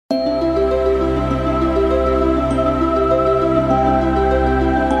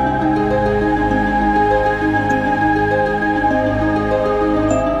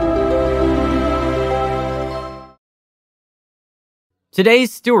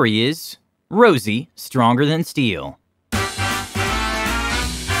Today's story is Rosie, Stronger Than Steel.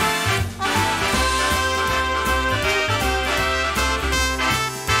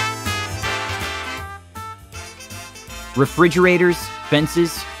 Refrigerators,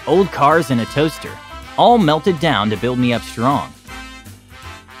 fences, old cars, and a toaster all melted down to build me up strong.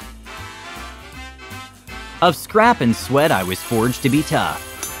 Of scrap and sweat I was forged to be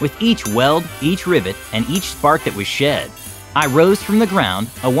tough. With each weld, each rivet, and each spark that was shed, I rose from the ground,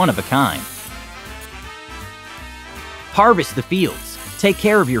 a one-of-a-kind. Harvest the fields, take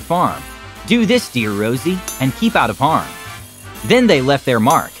care of your farm. Do this, dear Rosie, and keep out of harm. Then they left their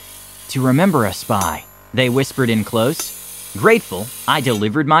mark. To remember us by, they whispered in close. Grateful, I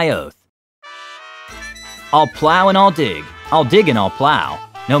delivered my oath. I'll plow and I'll dig and I'll plow.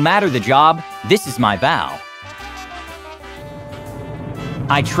 No matter the job, this is my vow.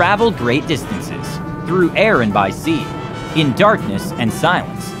 I traveled great distances, through air and by sea, in darkness and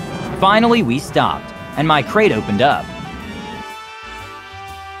silence. Finally we stopped, and my crate opened up.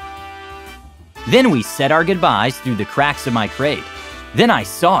 Then we said our goodbyes through the cracks of my crate. Then I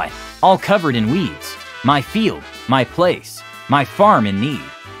saw it, all covered in weeds. My field, my place, my farm in need.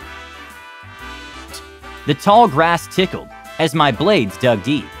 The tall grass tickled as my blades dug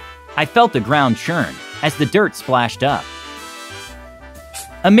deep. I felt the ground churn as the dirt splashed up.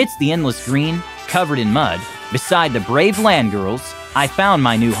 Amidst the endless green, covered in mud, beside the brave land girls, I found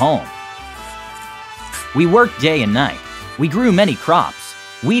my new home. We worked day and night. We grew many crops,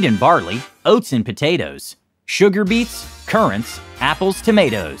 wheat and barley, oats and potatoes, sugar beets, currants, apples,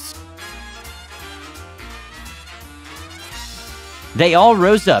 tomatoes. They all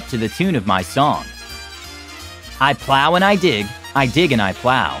rose up to the tune of my song. I plow and I dig and I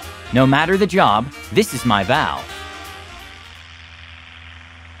plow. No matter the job, this is my vow.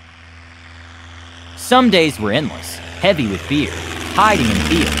 Some days were endless, heavy with fear, hiding in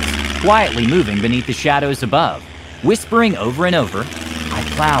fields, quietly moving beneath the shadows above, whispering over and over, I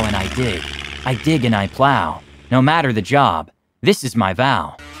plow and I dig and I plow. No matter the job, this is my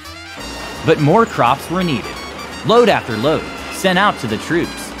vow. But more crops were needed, load after load, sent out to the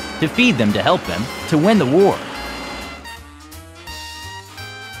troops, to feed them, to help them, to win the war.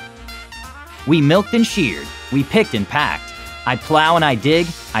 We milked and sheared, we picked and packed. I plow and I dig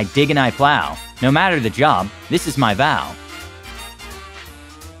and I plow. No matter the job, this is my vow.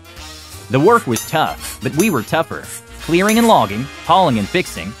 The work was tough, but we were tougher. Clearing and logging, hauling and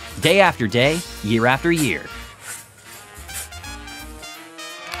fixing, day after day, year after year.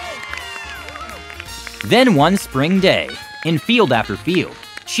 Then one spring day, in field after field,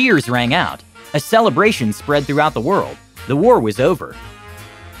 cheers rang out. A celebration spread throughout the world. The war was over.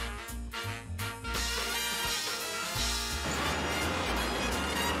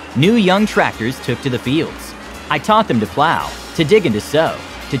 New young tractors took to the fields. I taught them to plow, to dig and to sow,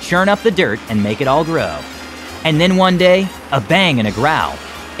 to churn up the dirt and make it all grow. And then one day, a bang and a growl.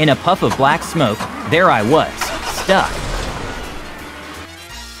 In a puff of black smoke, there I was, stuck.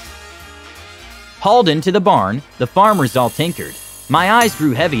 Hauled into the barn, the farmers all tinkered. My eyes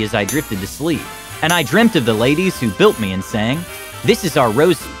grew heavy as I drifted to sleep, and I dreamt of the ladies who built me and sang, this is our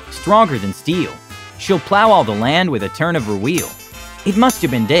Rosie, stronger than steel. She'll plow all the land with a turn of her wheel. It must have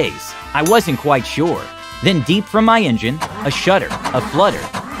been days, I wasn't quite sure. Then deep from my engine, a shudder, a flutter.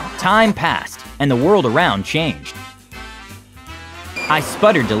 Time passed, and the world around changed. I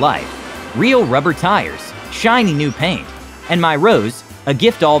sputtered to life. Real rubber tires, shiny new paint, and my rose, a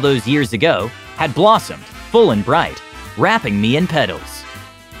gift all those years ago, had blossomed, full and bright, wrapping me in petals.